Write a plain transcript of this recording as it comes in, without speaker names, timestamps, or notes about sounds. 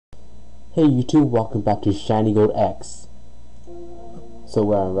Hey YouTube, welcome back to Shiny Gold X. So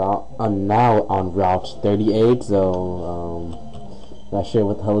we're now on Route 38, so not sure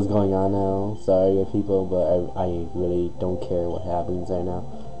what the hell is going on now. Sorry people, but I really don't care what happens right now.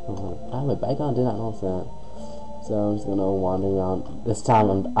 I have my bike on, did not notice that. So I'm just gonna wander around. This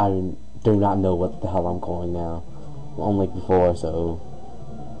time I do not know what the hell I'm going now. Unlike before, so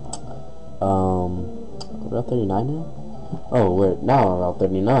Route 39 now? Oh, we're now on Route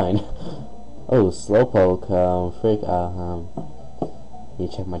 39. Oh, Slowpoke,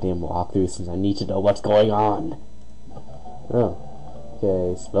 need to check my damn walkthrough since I need to know what's going on. Oh,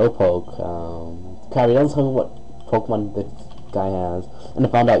 okay, Slowpoke, Kyrie, don't tell me what Pokemon this guy has. And I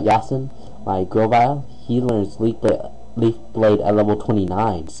found out Yasin, my Grovyle, he learns Leaf Blade at level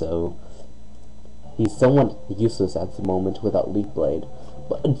 29, so he's somewhat useless at the moment without Leaf Blade.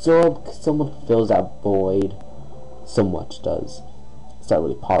 But Absorb somewhat fills that void. Somewhat does. It's not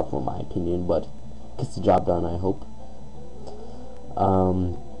really powerful in my opinion, but gets the job done, I hope.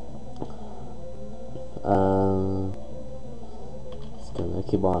 Just gonna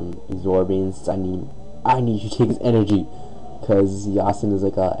keep on absorbing since I need to take his energy, cause Yasin is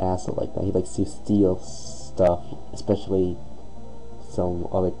like an asshole like that. He likes to steal stuff, especially some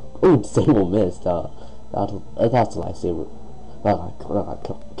other. Oh, disable mist. That's a lifesaver.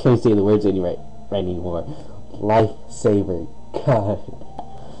 Can't say the words right anymore. Lifesaver. God,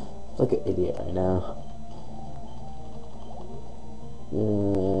 it's like an idiot right now.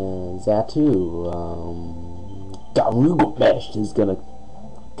 Xatu, Garugamesh is gonna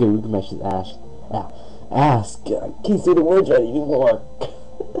Garugamesh his ass. I can't say the words right anymore.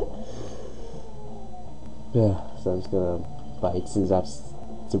 Yeah, so I'm just gonna bite since that's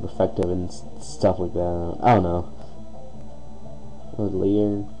super effective and stuff like that. I don't know.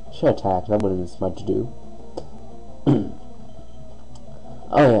 Later, should attack. That wouldn't be much to do.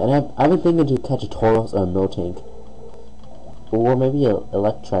 Oh yeah, and I've been thinking to catch a Tauros or a Miltank, or maybe a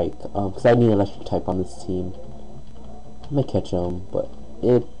Electrike, because I need an Electric type on this team. I might catch him, but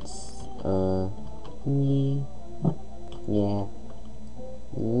it's yeah.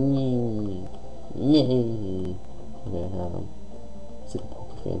 Okay, it's like a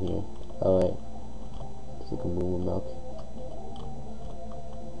Pokefan here. Oh wait, it's like a Moo Milk.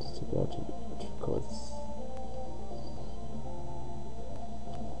 Just take it out to course.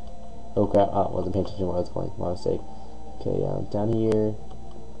 Oh crap, wasn't paying attention where I was going, my mistake. Okay, down here,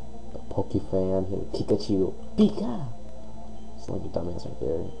 a Pokefan, hit a Pikachu, Pika! It's like a dumbass right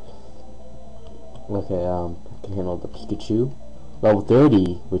there. Okay, I can handle the Pikachu. Level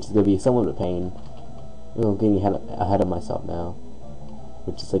 30, which is gonna be somewhat of a pain. I'm getting ahead of myself now.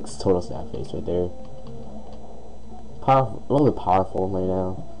 Which is like total sad face right there. Powerful, a little bit powerful right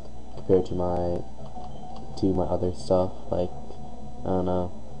now, compared to my other stuff, like, I don't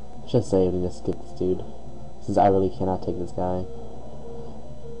know. Should say we just skip this dude, since I really cannot take this guy.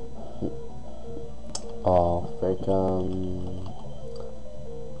 Oh, frick,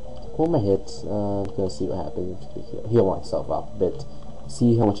 what my hits? Gonna see what happens. Heal myself up a bit.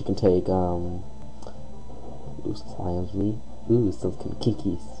 See how much I can take. Ooh, slams me. Ooh, sounds kind of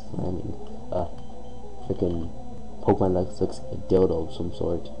kinky. Slamming. Freaking Pokemon looks like a dildo of some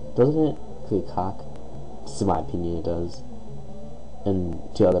sort. Doesn't it? Like a cock. Just in my opinion, it does. And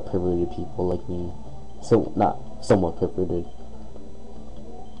to other perverted people like me. So, not somewhat perverted.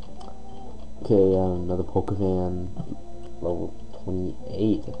 Okay, another Pokemon, level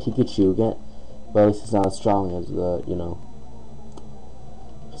 28, a Pikachu again. But at least it's not as strong as the, you know.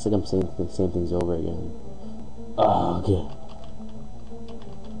 It's like I'm saying the same things over again. Oh, okay.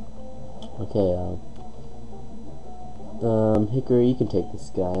 Okay, Hickory, you can take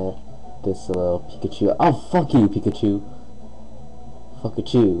this guy. This little Pikachu. Oh, fuck you, Pikachu. Fuck a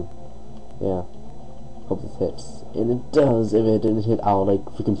chew. Yeah. Hope this hits. And it does. If it didn't hit, I'll like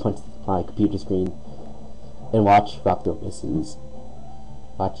freaking punch my computer screen. And watch, Rock Throw misses.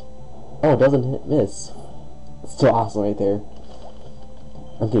 Watch. Oh, it doesn't hit, miss. It's still awesome right there.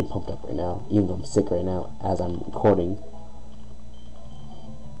 I'm getting pumped up right now, even though I'm sick right now as I'm recording.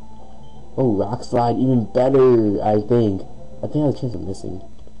 Oh, Rock Slide, even better, I think. I think I have a chance of missing.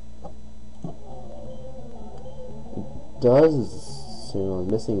 It does. So I'm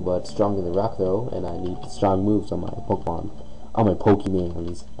missing, but stronger than Rock though, and I need strong moves on my Pokemon, on my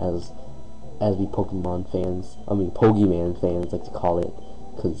Pokemans, as we Pokemon fans, Pokemon fans like to call it,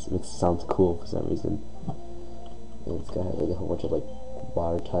 because it makes it sound cool for some reason. And this guy has like a whole bunch of like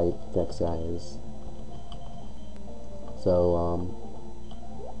water type. Next guy is. So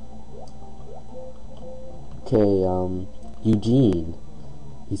okay, Eugene.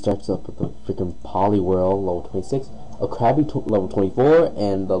 He starts up with the freaking Poliwhirl, level 26. a Krabby level 24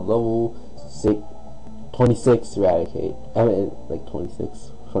 and the level 26 Eradicate. I mean, like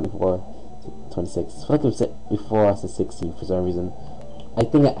 26, 24, 26. I feel like I said before I said 16 for some reason. I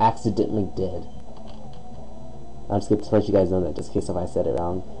think I accidentally did. I'm just going to let you guys know that just in case if I said it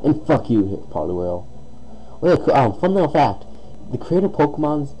wrong. And fuck you, Poliwhirl. Wait, fun little fact. The creator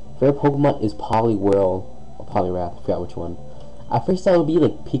Pokemon's favorite Pokemon is Poliwhirl or Poliwrath. I forgot which one. I first thought it would be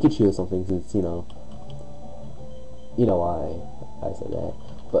like Pikachu or something, since you know why I said that.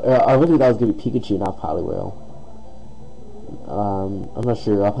 But I really thought it was gonna be Pikachu, not Poliwhirl. I'm not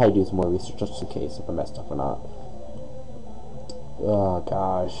sure. I'll probably do some more research just in case if I messed up or not. Oh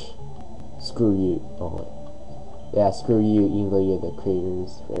gosh, screw you. Oh yeah, screw you. Even though you're the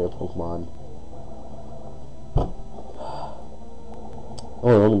creators for your Pokemon. Oh,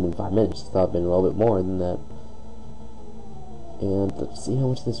 it's only been 5 minutes. I thought it'd been a little bit more than that. And let's see how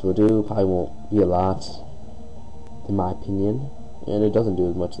much this will do. Probably won't be a lot, in my opinion. And it doesn't do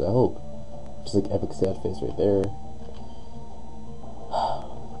as much as I hope. Just like epic sad face right there.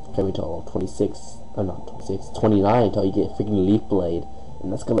 Can't wait till 26. Oh, not 26. 29 until you get freaking Leaf Blade.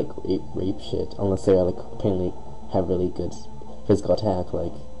 And that's gonna like rape shit. Unless they're like apparently have really good physical attack,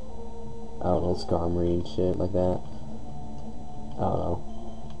 like I don't know, Skarmory and shit like that. I don't know.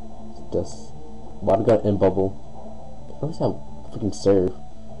 Just Water Gun and Bubble. At least I freaking Surf.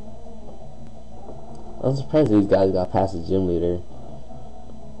 I'm surprised these guys got past the gym leader.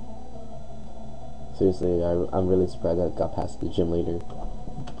 Seriously, I'm really surprised I got past the gym leader.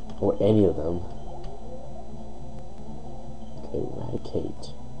 Or any of them. Okay, Eradicate.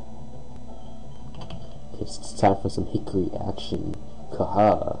 Okay, it's time for some Hickory action.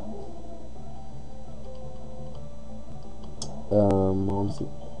 Kaha. Honestly,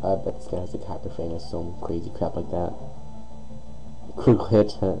 I bet this guy has like Hyper Fang or some crazy crap like that. Critical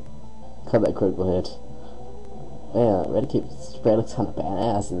hit. Cut that critical hit. Man, Eradicate spread looks kinda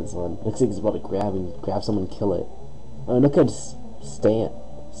badass in this one. Looks like he's about to grab someone and kill it. I mean, look at his stance.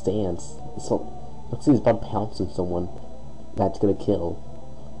 So, looks like he's about to pounce on someone that's gonna kill.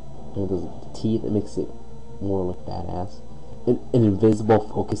 And those teeth, it makes it more look badass. An invisible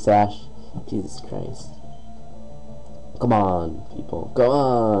focus sash. Jesus Christ. Come on, people. Go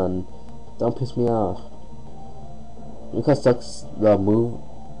on. Don't piss me off. Because sucks, the move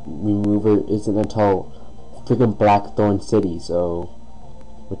remover isn't until freaking Blackthorn City, so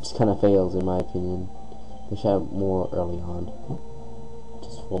which kind of fails in my opinion. They should have more early on,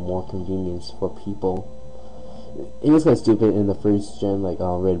 just for more convenience for people. It was kind of stupid in the first gen, like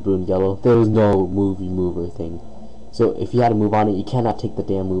Red, Blue, and Yellow. There was no move remover thing, so if you had a move on it, you cannot take the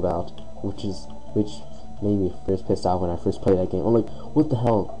damn move out, which made me first pissed off when I first played that game. I'm like, what the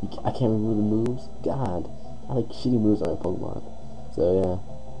hell? I can't remove the moves? God, I like shitty moves on my Pokemon. So yeah.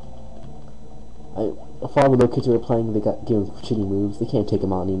 If all the little kids who were playing, they got given shitty moves. They can't take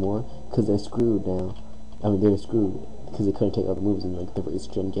them out anymore because they're screwed now. I mean, they're screwed because they couldn't take out the moves in like the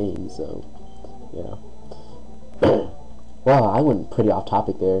first gen game. So, yeah. Wow, I went pretty off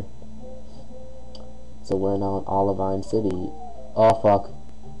topic there. So we're now in Olivine City. Oh fuck.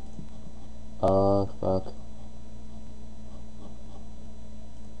 Oh fuck.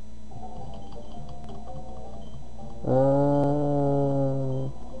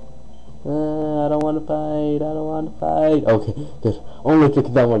 I don't want to fight. I don't want to fight. Okay, good. Only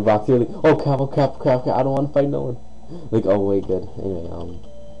clicking that one box. You're like, oh crap, oh crap, crap, crap. I don't want to fight no one. Like, oh wait, good. Anyway,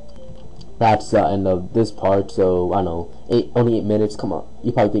 that's the end of this part. So I don't know, only 8 minutes. Come on.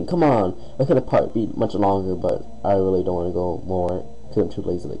 You probably think, come on. I could have part be much longer, but I really don't want to go more because I'm too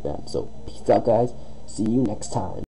lazy like that. So peace out, guys. See you next time.